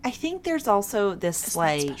it. I think there's also this,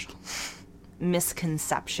 like, special.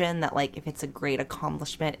 misconception that, like, if it's a great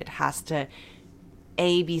accomplishment, it has to,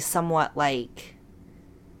 be somewhat, like...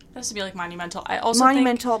 It has to be, like, monumental. I also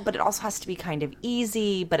monumental, but it also has to be kind of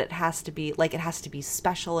easy, but it has to be, like, it has to be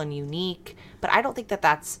special and unique. But I don't think that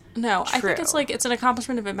that's No, true. I think it's, like, it's an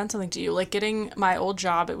accomplishment if it meant something to you. Like, getting my old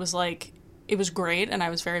job, it was, like, it was great, and I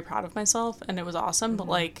was very proud of myself, and it was awesome, but,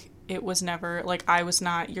 like... It was never, like, I was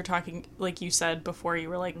not, you're talking, like you said before, you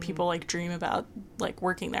were like, people, like, dream about, like,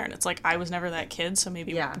 working there, and it's like, I was never that kid, so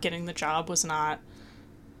maybe getting the job was not,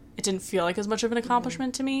 it didn't feel like as much of an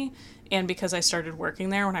accomplishment to me, and because I started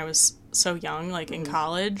working there when I was so young, like, in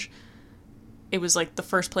college, it was, like, the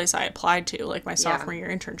first place I applied to, like, my sophomore year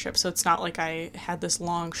internship, so it's not like I had this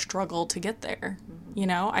long struggle to get there, you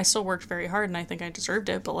know? I still worked very hard, and I think I deserved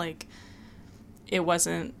it, but, like, it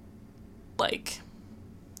wasn't, like,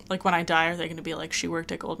 when I die, are they going to be like, she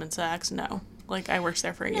worked at Goldman Sachs? No. Like, I worked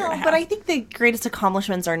there for a year and a half. But I think the greatest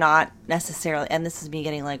accomplishments are not necessarily, and this is me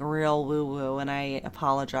getting, like, real woo-woo, and I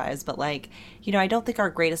apologize, but, like, you know, I don't think our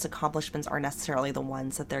greatest accomplishments are necessarily the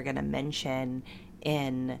ones that they're going to mention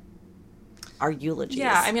in our eulogies.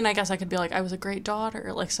 Yeah, I mean, I guess I could be like, I was a great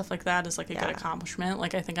daughter. Like, stuff like that is, like, a good accomplishment.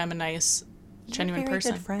 Like, I think I'm a nice, genuine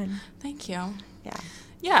person. Good friend. Thank you. Yeah.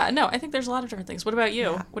 Yeah, no, I think there's a lot of different things. What about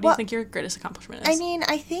you? Yeah. What do you think your greatest accomplishment is? I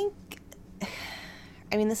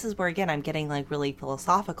mean, this is where, again, I'm getting, like, really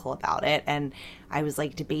philosophical about it, and I was,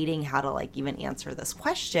 like, debating how to, like, even answer this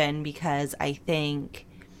question, because I think,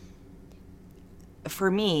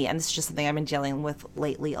 for me, and this is just something I've been dealing with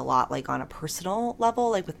lately a lot, like, on a personal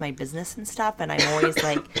level, like, with my business and stuff, and I'm always,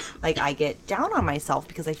 like, I get down on myself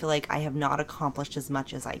because I feel like I have not accomplished as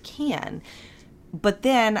much as I can, but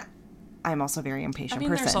then... I'm also a very impatient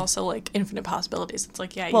person. There's also, like, infinite possibilities. It's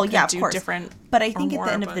like, you could of do course. different. But I think at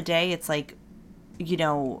the end of the day, it's like, you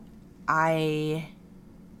know,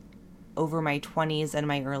 over my 20s and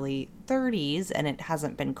my early 30s, and it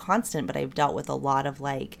hasn't been constant, but I've dealt with a lot of,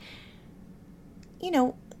 like, you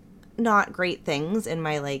know, not great things in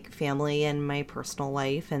my, like, family and my personal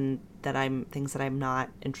life and things that I'm not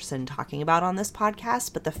interested in talking about on this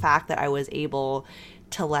podcast, but the fact that I was able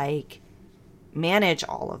to like manage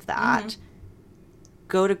all of that,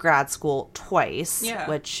 go to grad school twice,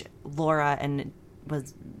 which Laura and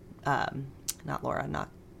was, not Laura, not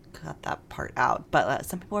cut that part out, but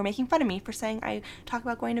some people were making fun of me for saying I talk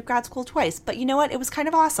about going to grad school twice. But you know what? It was kind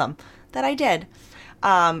of awesome that I did.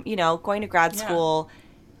 You know, going to grad school,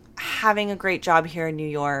 having a great job here in New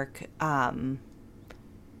York,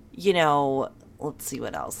 you know, let's see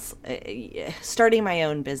what else. Starting my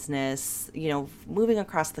own business, you know, moving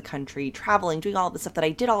across the country, traveling, doing all of the stuff that I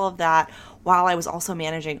did all of that while I was also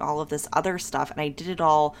managing all of this other stuff. And I did it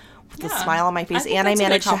all with a smile on my face. And I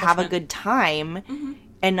managed to have a good time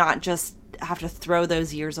and not just have to throw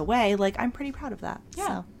those years away. Like, I'm pretty proud of that. Yeah.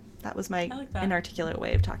 So that was my inarticulate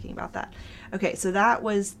way of talking about that. Okay, so that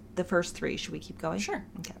was the first 3. Should we keep going? Sure.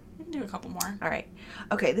 Okay. We can do a couple more. All right.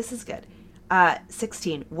 Okay, this is good.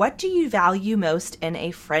 16. What do you value most in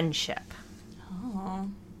a friendship? Oh.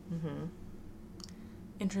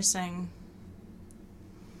 Interesting.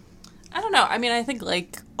 I don't know. I mean, I think,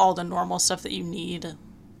 like, all the normal stuff that you need,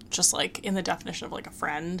 just, like, in the definition of, like, a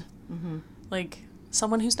friend. Like,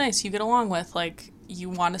 someone who's nice, you get along with, like, you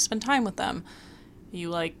want to spend time with them. You,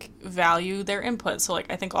 like, value their input. So,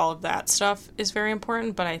 like, I think all of that stuff is very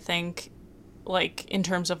important. But I think, like, in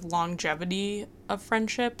terms of longevity of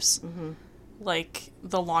friendships, like,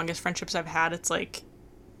 the longest friendships I've had, it's, like,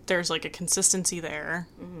 there's, like, a consistency there.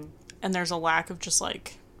 And there's a lack of just,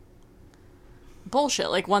 like,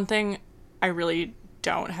 bullshit. Like, one thing I really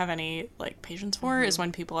don't have any, like, patience for is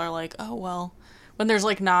when people are like, oh, well, when there's,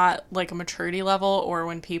 like, not, like, a maturity level, or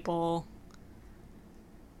when people,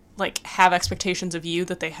 like, have expectations of you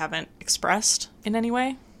that they haven't expressed in any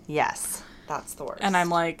way. Yes, that's the worst. And I'm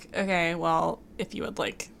like, okay, well, if you had,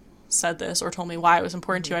 like, said this or told me why it was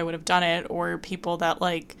important to you, I would have done it. Or people that,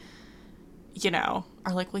 like, you know,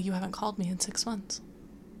 are like, well, you haven't called me in 6 months.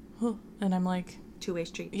 And I'm like, two-way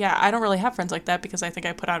street. Yeah, I don't really have friends like that, because I think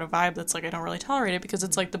I put out a vibe that's like, I don't really tolerate it, because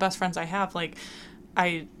it's like the best friends I have, like,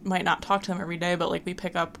 I might not talk to them every day, but, like, we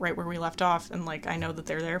pick up right where we left off, and, like, I know that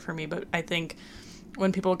they're there for me. But I think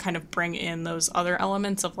when people kind of bring in those other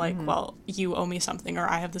elements of, like, well, you owe me something, or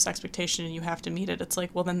I have this expectation and you have to meet it, it's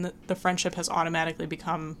like, well, then the friendship has automatically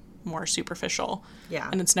become more superficial. Yeah.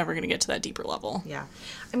 And it's never going to get to that deeper level. Yeah.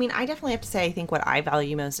 I mean, I definitely have to say, I think what I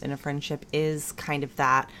value most in a friendship is kind of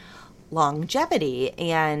that longevity.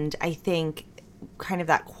 And I think kind of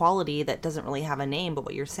that quality that doesn't really have a name, but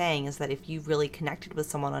what you're saying is that if you really connected with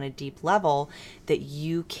someone on a deep level, that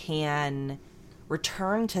you can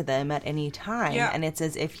return to them at any time. Yeah. And it's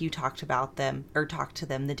as if you talked about them or talked to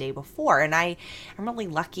them the day before. And I'm really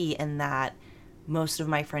lucky in that most of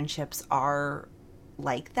my friendships are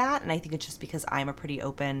like that. And I think it's just because I'm a pretty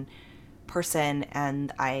open person,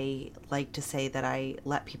 and I like to say that I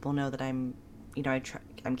let people know that I'm, you know, I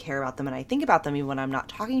care about them and I think about them even when I'm not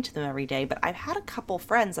talking to them every day. But I've had a couple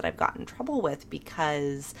friends that I've gotten in trouble with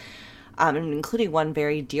because, including one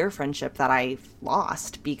very dear friendship that I've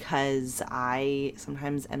lost because I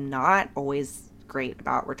sometimes am not always great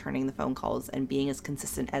about returning the phone calls and being as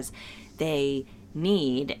consistent as they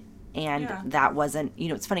need. And that wasn't, you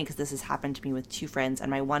know, it's funny because this has happened to me with 2 friends, and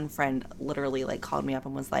my one friend literally, like, called me up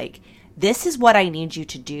and was like, this is what I need you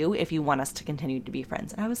to do if you want us to continue to be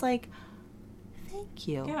friends. And I was like, thank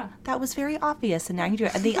you. Yeah. That was very obvious, and now you do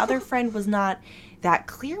it. And the other friend was not that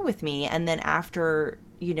clear with me. And then after,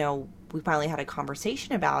 you know, we finally had a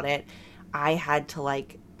conversation about it, I had to,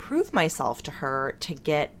 like, prove myself to her to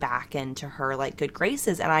get back into her, like, good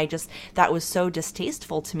graces. And I just, that was so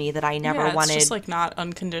distasteful to me that I never wanted. It's just, like, not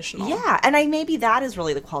unconditional. Yeah. And maybe that is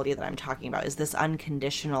really the quality that I'm talking about, is this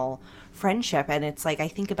unconditional friendship. And it's like, I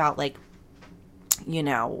think about, like, you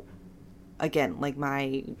know, again, like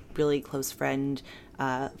my really close friend,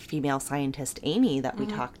 female scientist Amy that we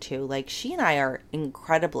talked to, like, she and I are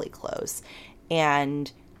incredibly close.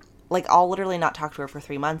 And, like, I'll literally not talk to her for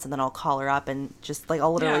 3 months, and then I'll call her up and just, like,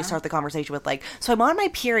 I'll literally start the conversation with, like, so I'm on my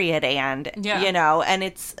period, and, you know, and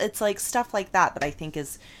it's like stuff like that I think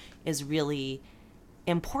is really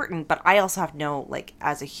important. But I also have to know, like,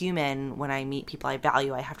 as a human, when I meet people I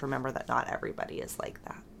value, I have to remember that not everybody is like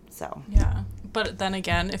that. So. Yeah. But then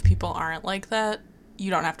again, if people aren't like that, you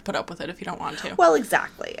don't have to put up with it if you don't want to. Well,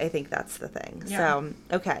 exactly. I think that's the thing. Yeah. So,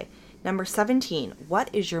 okay. Number 17. What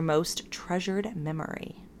is your most treasured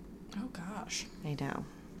memory? Oh, gosh. I know.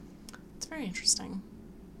 It's very interesting.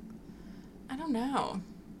 I don't know.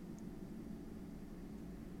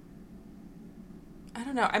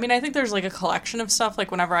 I mean, I think there's, like, a collection of stuff. Like,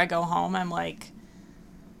 whenever I go home, I'm like,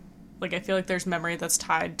 I feel like there's memory that's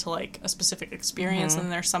tied to, like, a specific experience, and then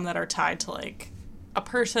there's some that are tied to, like, a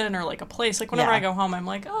person or like a place. Like whenever Yeah. I go home, I'm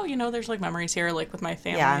like, oh, there's like memories here. Like with my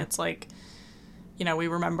family, Yeah. it's like, we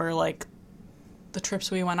remember like the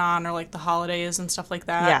trips we went on or like the holidays and stuff like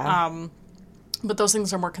that. Yeah. But those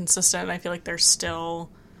things are more consistent. And I feel like they're still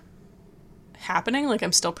happening. Like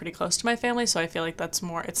I'm still pretty close to my family, so I feel like that's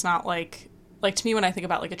more. It's not like to me when I think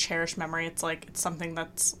about like a cherished memory, it's like it's something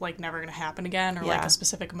that's like never gonna happen again or like Yeah. a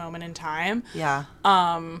specific moment in time. Yeah.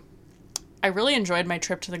 I really enjoyed my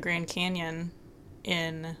trip to the Grand Canyon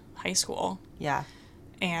in high school, Yeah.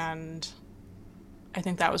 and I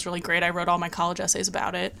think that was really great. I wrote all my college essays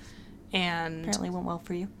about it, and Apparently went well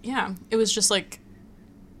for you. yeah, it was just like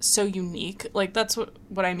so unique. Like that's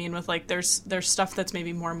what I mean with like there's stuff that's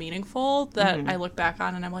maybe more meaningful that I look back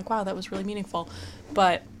on and I'm like, wow, that was really meaningful.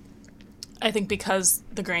 But I think because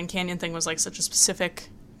the Grand Canyon thing was like such a specific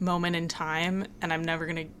moment in time, and I've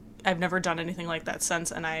never done anything like that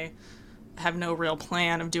since, and I have no real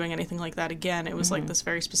plan of doing anything like that again. It was like this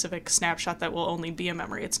very specific snapshot that will only be a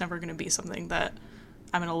memory. It's never going to be something that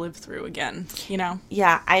I'm going to live through again,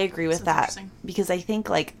 Yeah, I agree with So that. interesting. Because I think,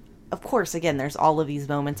 like, of course, again, there's all of these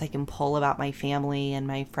moments I can pull about my family and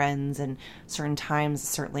my friends and certain times,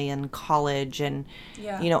 certainly in college and,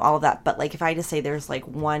 Yeah. all of that. But, like, if I just say there's, like,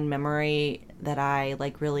 one memory that I,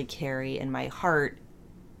 like, really carry in my heart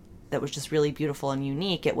that was just really beautiful and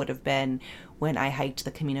unique, it would have been when I hiked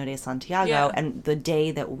the Camino de Santiago Yeah. and the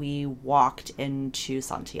day that we walked into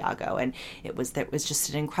Santiago. And it was just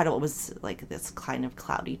an incredible, it was like this kind of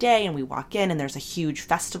cloudy day, and we walk in and there's a huge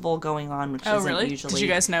festival going on, which Oh, isn't really? usually. Did you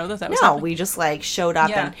guys know that was No, happening? we just like showed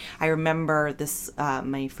up. Yeah. And I remember this,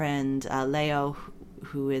 my friend Leo,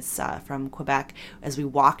 who is from Quebec, as we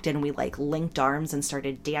walked in, we like linked arms and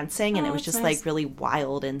started dancing, and Oh, it was that's just nice. like really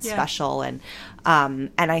wild and Yeah. special. And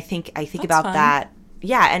I think That's about fun. that.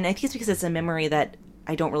 Yeah, and I think it's because it's a memory that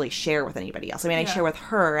I don't really share with anybody else. I mean, I Yeah. share with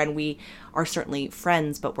her, and we are certainly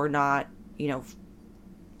friends, but we're not,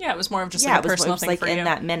 Yeah, it was more of just yeah, like it a was, personal thing like for in you.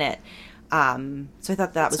 that minute. So I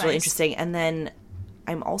thought that was really nice. interesting. And then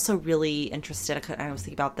I'm also really interested, I was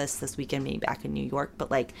thinking about this weekend, maybe back in New York, but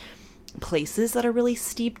like places that are really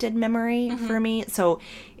steeped in memory Mm-hmm. for me. So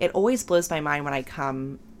it always blows my mind when I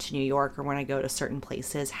come to New York or when I go to certain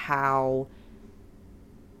places, how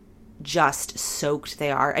just soaked they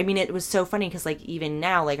are. I mean, it was so funny because like even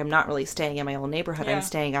now, like I'm not really staying in my old neighborhood. Yeah. I'm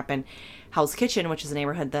staying up in Hell's Kitchen, which is a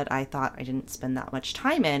neighborhood that I thought I didn't spend that much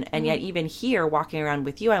time in. And yet even here, walking around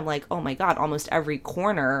with you, I'm like, oh my God, almost every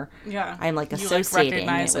corner Yeah. I'm like You, like, associating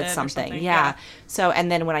recognize it with it or something. something. Yeah. Yeah. So,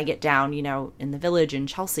 and then when I get down, in the Village in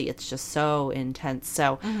Chelsea, it's just so intense.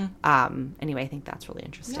 So, anyway, I think that's really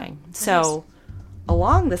interesting. Yeah, it So,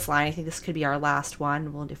 along this line, I think this could be our last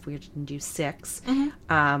one. Well, if we can do 6,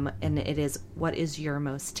 and it is, what is your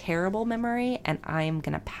most terrible memory? And I'm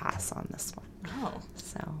gonna pass on this one. Oh,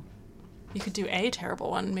 So, you could do a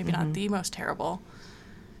terrible one, maybe Mm-hmm. not the most terrible.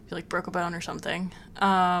 If you like broke a bone or something.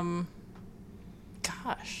 Gosh,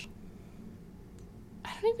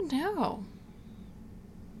 I don't even know.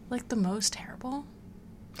 Like the most terrible.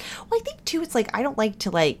 well, I think too, it's like I don't like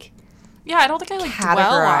to like Yeah, I don't think I like dwell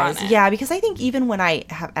on categorize. it. Yeah, because I think even when I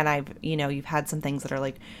have, and I've, you've had some things that are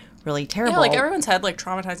like really terrible. Yeah, like everyone's had like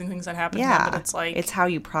traumatizing things that happen to them, but it's like it's how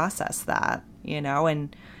you process that,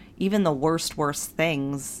 and even the worst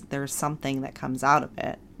things, there's something that comes out of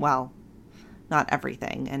it. Well, not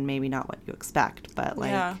everything, and maybe not what you expect, but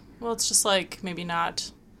like, yeah. Well, it's just like maybe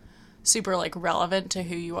not super like relevant to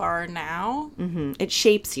who you are now. it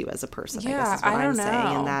shapes you as a person. I Yeah, guess is what I I'm don't saying,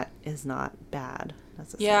 know. and that is not bad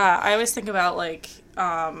necessarily. Yeah, I always think about like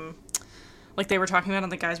they were talking about on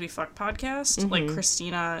the Guys We Fuck podcast, like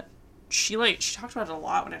Christina, she talked about it a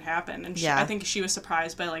lot when it happened, and Yeah. I think she was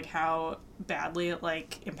surprised by like how badly it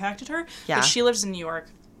like impacted her. Yeah. But she lives in New York,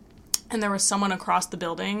 and there was someone across the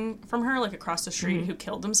building from her, like across the street, who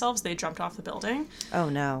killed themselves. They jumped off the building, Oh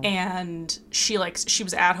no. and she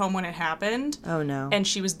was at home when it happened. Oh no. And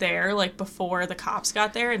she was there like before the cops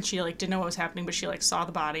got there, and she like didn't know what was happening, but she like saw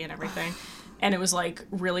the body and everything, and it was like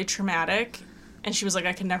really traumatic. And she was like,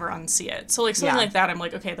 I can never unsee it. So like something Yeah. like that, I'm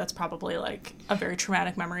like, okay, that's probably like a very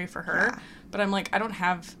traumatic memory for her. Yeah. But I'm like, I don't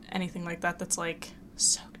have anything like that that's like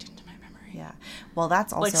soaked into my memory. yeah. Well,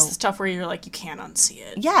 that's also Like stuff where you're like, you can't unsee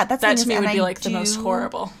it. yeah. That's That the to me thing, would and be I like the most do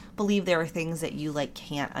horrible. Believe there are things that you like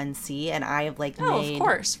can't unsee, and I have like Oh, of made,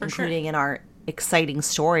 course, for sure. including in our exciting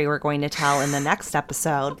story we're going to tell in the next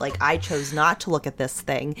episode. Like I chose not to look at this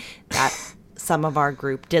thing that some of our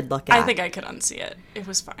group did look at. I think I could unsee it. It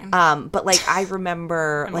was fine. But like I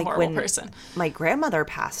remember I'm a like horrible when person. my grandmother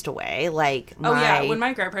passed away, like Oh yeah, when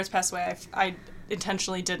my grandparents passed away, I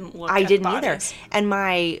intentionally didn't look I at didn't the either. bodies. And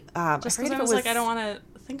my Just I forget because if I it was like, I don't want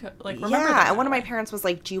to think remember them Yeah, that and one of my way. parents was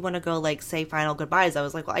like, do you want to go like say final goodbyes? I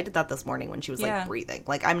was like, well, I did that this morning when she was Yeah. like breathing.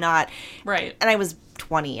 Like, I'm not Right. and I was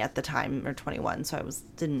 20 at the time, or 21, so I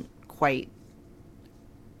didn't quite,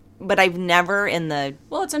 but I've never in the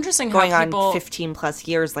Well, it's interesting going how people on 15 plus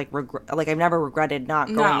years like I've never regretted not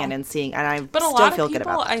going No. in and seeing, and I But a still lot feel of good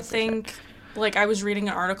people, about that I decision. think, like, I was reading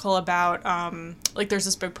an article about, like, there's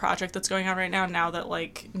this big project that's going on right now that,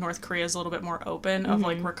 like, North Korea is a little bit more open of,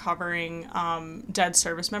 like, recovering dead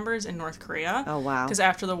service members in North Korea. Oh, wow. Because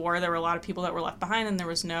after the war, there were a lot of people that were left behind, and there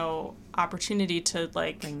was no opportunity to,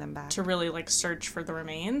 like, Bring them back. to really, like, search for the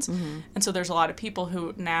remains. And so there's a lot of people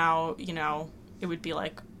who now, you know, it would be,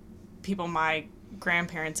 like, people my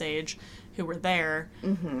grandparents' age who were there,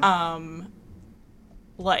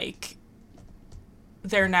 like,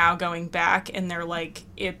 they're now going back and they're like,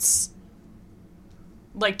 it's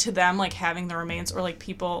like, to them, like, having the remains, or like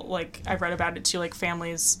people, like, I've read about it too, like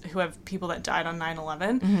families who have people that died on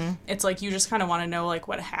 9/11, it's like you just kind of want to know like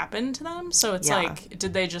what happened to them. So it's Yeah. like,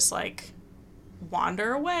 did they just like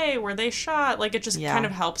wander away? Were they shot? Like, it just Yeah. kind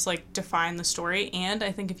of helps like define the story. And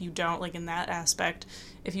I think if you don't, like, in that aspect,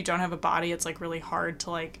 if you don't have a body, it's like really hard to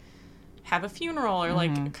like have a funeral or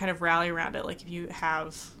like kind of rally around it. Like, if you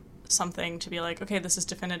have something to be like, okay, this is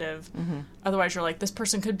definitive. Otherwise you're like, this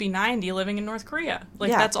person could be 90 living in North Korea.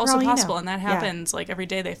 Like, Yeah, that's for also all you possible, know. and that Yeah. happens like every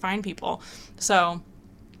day. They find people. So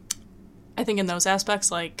I think in those aspects,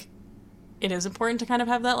 like, it is important to kind of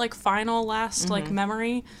have that like final last like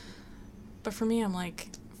memory. But for me, I'm like,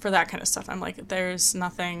 for that kind of stuff, I'm like, there's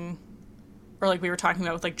nothing. Or like we were talking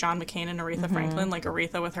about with like John McCain and Aretha Franklin, like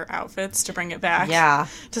Aretha with her outfits, to bring it back Yeah.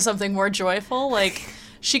 to something more joyful. Like,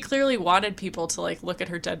 she clearly wanted people to like look at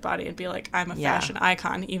her dead body and be like, I'm a Yeah. fashion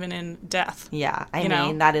icon even in death. Yeah, I You mean,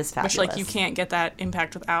 know? that is fabulous. Which, like, you can't get that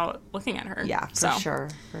impact without looking at her. Yeah, for So, sure,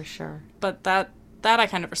 for sure. But that I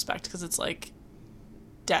kind of respect, because it's like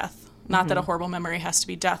death. Not that a horrible memory has to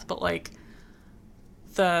be death, but like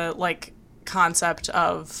the like concept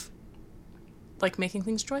of like making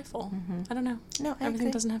things joyful. I don't know. No, I Everything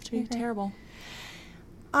agree. doesn't have to be terrible.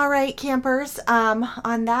 All right, campers.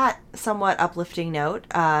 On that somewhat uplifting note,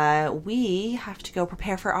 we have to go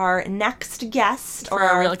prepare for our next guest, For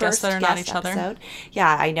our real guests that are not each other. episode.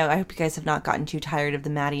 Yeah, I know. I hope you guys have not gotten too tired of the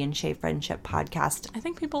Maddie and Shay Friendship podcast I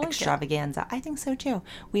think people like it. extravaganza. I think so too.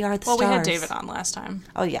 We are the Well, stars. we had David on last time.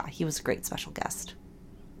 Oh yeah, he was a great special guest.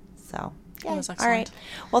 So That was yay. All right.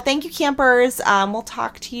 excellent. Well, thank you, campers. We'll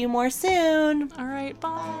talk to you more soon. All right,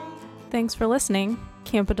 bye. Thanks for listening.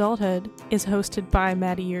 Camp Adulthood is hosted by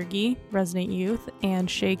Maddie Yergi, Resident Youth, and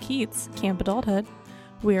Shay Keats, Camp Adulthood.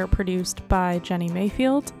 We are produced by Jenny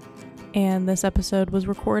Mayfield, and this episode was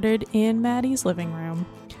recorded in Maddie's living room.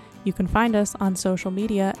 You can find us on social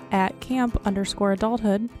media at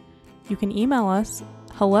camp_adulthood. You can email us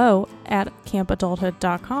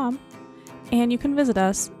hello@campadulthood.com, and you can visit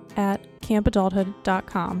us at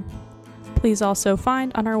campadulthood.com. Please also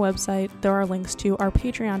find on our website there are links to our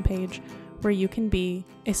Patreon page where you can be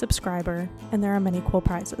a subscriber, and there are many cool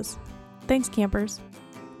prizes. Thanks, campers.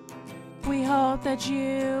 We hope that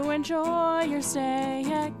you enjoy your stay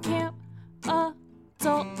at Camp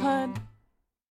Adulthood.